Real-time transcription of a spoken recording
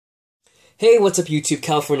Hey, what's up YouTube?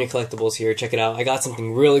 California Collectibles here. Check it out. I got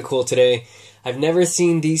something really cool today. I've never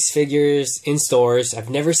seen these figures in stores. I've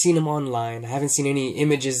never seen them online. I haven't seen any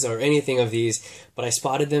images or anything of these, but I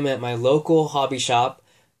spotted them at my local hobby shop,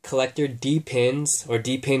 Collector D-Pins, or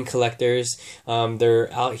D-Pin Collectors.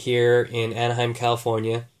 They're out here in Anaheim,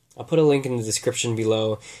 California. I'll put a link in the description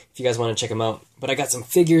below if you guys want to check them out. But I got some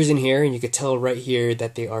figures in here, and you could tell right here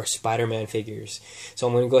that they are Spider-Man figures. So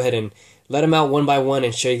I'm going to go ahead and let them out one by one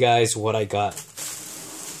and show you guys what I got. So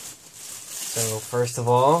first of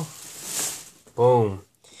all, boom.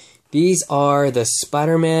 These are the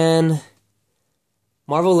Spider-Man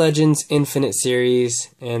Marvel Legends Infinite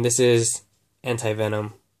series, and this is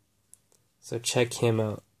Anti-Venom. So check him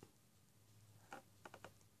out.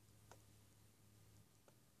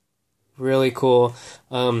 Really cool.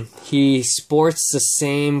 He sports the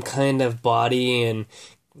same kind of body and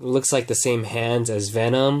looks like the same hands as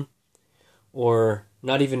Venom. Or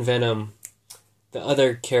not even Venom, the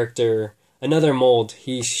other character, another mold.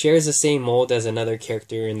 He shares the same mold as another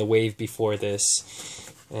character in the wave before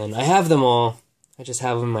this. And I have them all. I just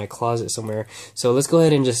have them in my closet somewhere. So let's go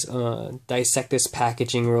ahead and just dissect this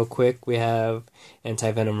packaging real quick. We have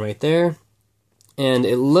Anti-Venom right there. And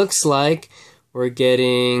it looks like we're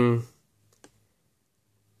getting...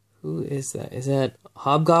 Who is that? Is that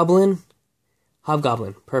Hobgoblin?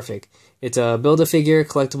 Hobgoblin, perfect. It's a Build-A-Figure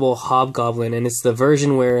collectible Hobgoblin, and it's the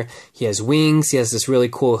version where he has wings, he has this really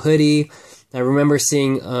cool hoodie. I remember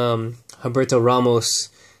seeing Humberto Ramos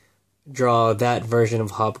draw that version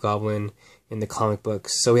of Hobgoblin in the comic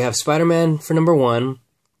books. So we have Spider-Man for number 1,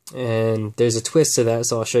 and there's a twist to that,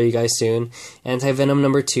 so I'll show you guys soon. Anti-Venom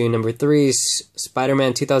number 2, number 3 is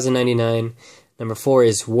Spider-Man 2099, number 4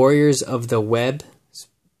 is Warriors of the Web,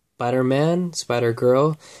 Spider-Man,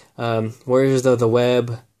 Spider-Girl, Warriors of the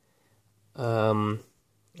Web,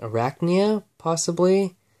 Arachnia,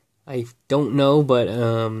 possibly? I don't know, but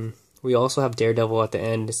we also have Daredevil at the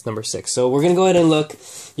end. It's number 6. So we're going to go ahead and look.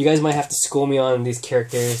 You guys might have to school me on these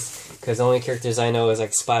characters, because the only characters I know is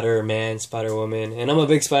like Spider-Man, Spider-Woman, and I'm a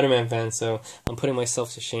big Spider-Man fan, so I'm putting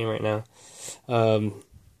myself to shame right now.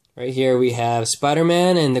 Right here we have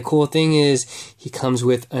Spider-Man, and the cool thing is he comes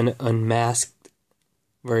with an unmasked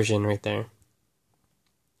version right there,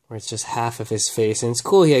 where it's just half of his face, and it's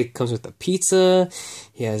cool. He comes with a pizza,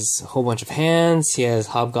 he has a whole bunch of hands, he has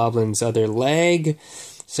Hobgoblin's other leg.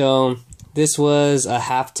 So this was a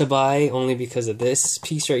have to buy only because of this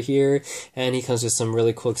piece right here, and he comes with some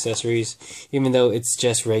really cool accessories, even though it's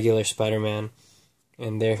just regular Spider-Man.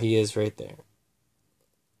 And there he is right there.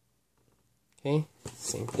 Okay,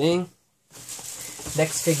 same thing.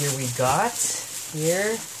 Next figure we got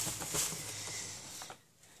here.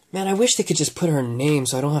 Man, I wish they could just put her name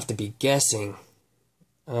so I don't have to be guessing.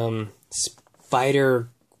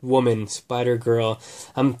 Spider-Woman, Spider-Girl.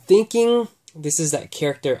 I'm thinking this is that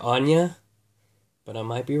character Anya, but I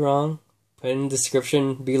might be wrong. Put it in the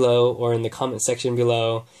description below or in the comment section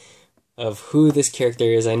below of who this character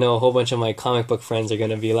is. I know a whole bunch of my comic book friends are going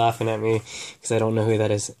to be laughing at me because I don't know who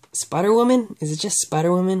that is. Spider-Woman? Is it just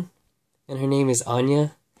Spider-Woman? And her name is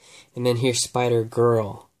Anya. And then here's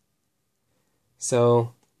Spider-Girl.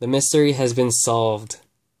 So the mystery has been solved.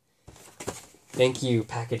 Thank you,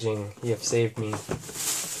 packaging. You have saved me.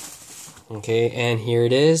 Okay, and here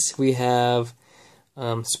it is. We have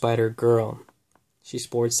Spider-Girl. She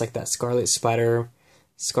sports like that Scarlet Spider-Man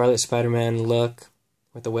look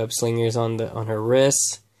with the web slingers on her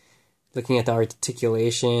wrists. Looking at the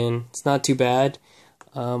articulation, it's not too bad.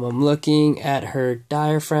 I'm looking at her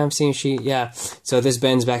diaphragm, seeing so this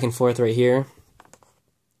bends back and forth right here.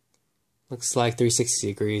 Looks like 360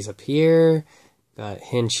 degrees up here. Got a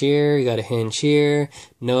hinge here. You got a hinge here.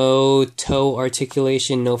 No toe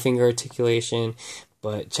articulation, no finger articulation.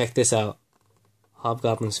 But check this out.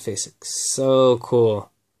 Hobgoblin's face looks so cool.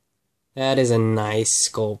 That is a nice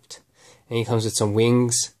sculpt. And he comes with some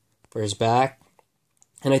wings for his back.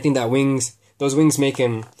 And I think that those wings make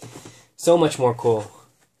him so much more cool.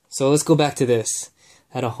 So let's go back to this.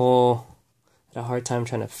 Had a hard time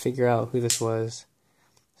trying to figure out who this was.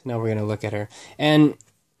 Now we're gonna look at her, and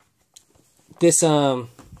this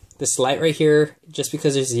light right here, just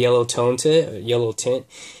because there's a yellow tone to it, yellow tint,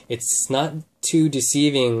 it's not too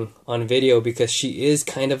deceiving on video because she is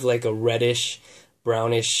kind of like a reddish,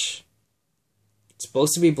 brownish. It's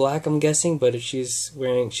supposed to be black, I'm guessing, but she's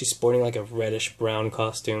sporting like a reddish brown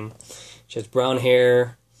costume. She has brown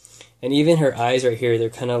hair, and even her eyes right here, they're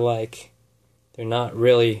kind of like, they're not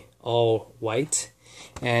really all white,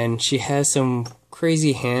 and she has some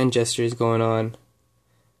crazy hand gestures going on.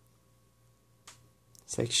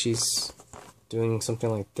 It's like she's doing something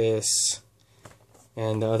like this.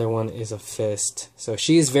 and the other one is a fist. So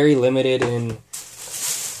she is very limited in,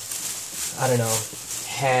 I don't know,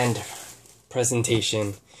 hand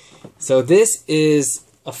presentation. So this is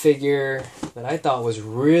a figure that I thought was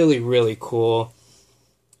really, really cool.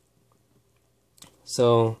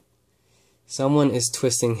 So someone is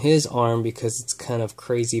twisting his arm because it's kind of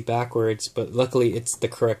crazy backwards, but luckily it's the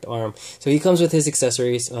correct arm. So he comes with his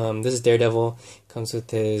accessories. This is Daredevil. He comes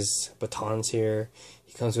with his batons here.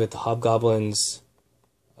 He comes with the Hobgoblin's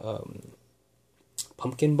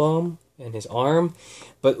pumpkin bomb and his arm.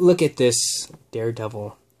 But look at this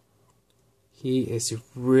Daredevil. He is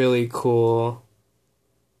really cool.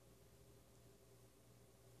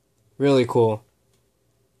 Really cool.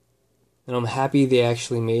 And I'm happy they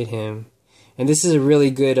actually made him. And this is a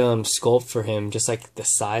really good sculpt for him, just like the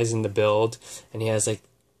size and the build. And he has like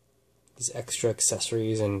these extra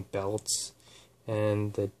accessories and belts,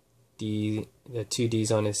 and the two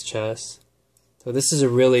D's on his chest. So this is a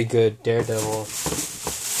really good Daredevil.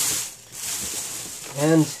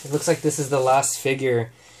 And it looks like this is the last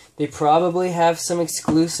figure. They probably have some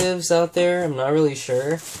exclusives out there, I'm not really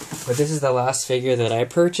sure. But this is the last figure that I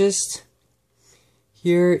purchased.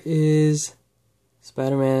 Here is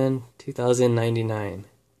Spiderman 2099.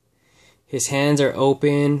 His hands are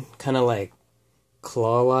open, kind of like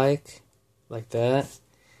claw-like, like that.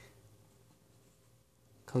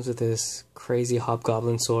 Comes with this crazy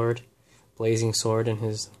Hobgoblin sword, blazing sword in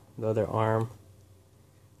the other arm.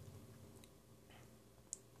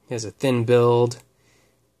 He has a thin build.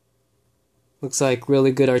 Looks like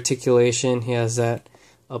really good articulation. He has that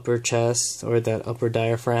upper chest, or that upper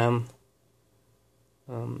diaphragm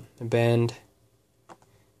bend.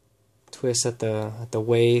 Twist at the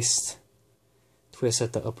waist, twist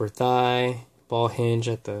at the upper thigh, ball hinge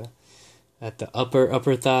at the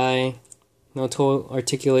upper thigh. No toe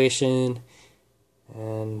articulation,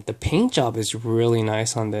 and the paint job is really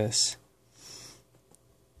nice on this.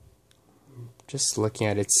 Just looking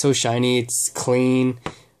at it, it's so shiny, it's clean,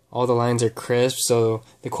 all the lines are crisp. So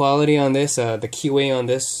the quality on this, the keyway on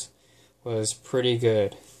this was pretty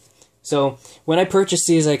good. So when I purchased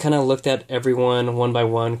these, I kind of looked at everyone one by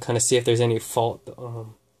one, kind of see if there's any fault,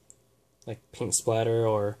 like paint splatter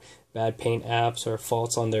or bad paint apps or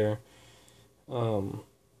faults on their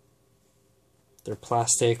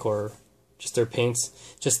plastic or just their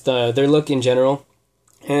paints, just their look in general.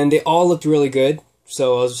 And they all looked really good,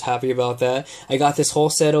 so I was happy about that. I got this whole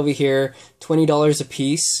set over here, $20 a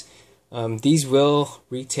piece. These will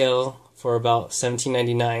retail for about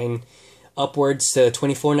 $17.99. upwards to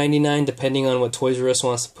 $24.99 depending on what Toys R Us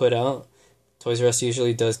wants to put out. Toys R Us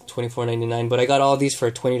usually does $24.99, but I got all these for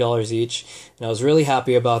 $20 each, and I was really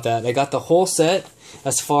happy about that. I got the whole set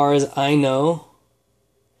as far as I know,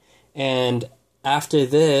 and after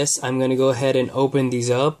this I'm going to go ahead and open these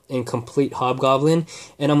up and complete Hobgoblin,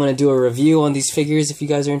 and I'm going to do a review on these figures if you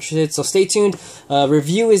guys are interested, so stay tuned.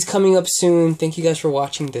 Review is coming up soon. Thank you guys for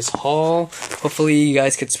watching this haul. Hopefully you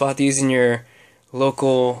guys could spot these in your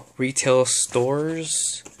local retail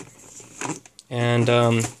stores, and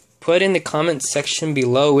put in the comment section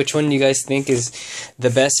below which one you guys think is the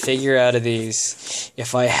best figure out of these.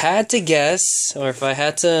 If I had to guess, or if I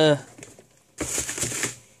had to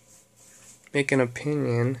make an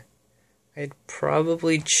opinion, I'd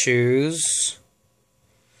probably choose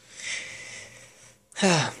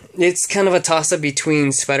it's kind of a toss-up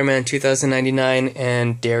between Spider-Man 2099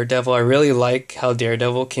 and Daredevil. I really like how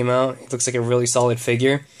Daredevil came out. It looks like a really solid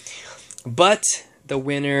figure. But the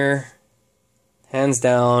winner, hands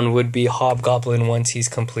down, would be Hobgoblin once he's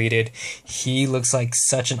completed. He looks like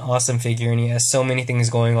such an awesome figure, and he has so many things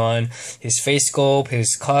going on. His face sculpt,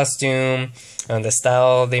 his costume, the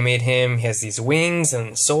style they made him. He has these wings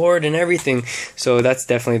and sword and everything. So that's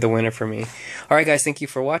definitely the winner for me. Alright guys, thank you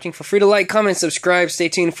for watching. Feel free to like, comment, subscribe. Stay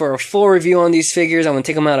tuned for a full review on these figures. I'm going to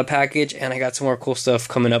take them out of package, and I got some more cool stuff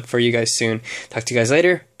coming up for you guys soon. Talk to you guys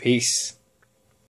later. Peace.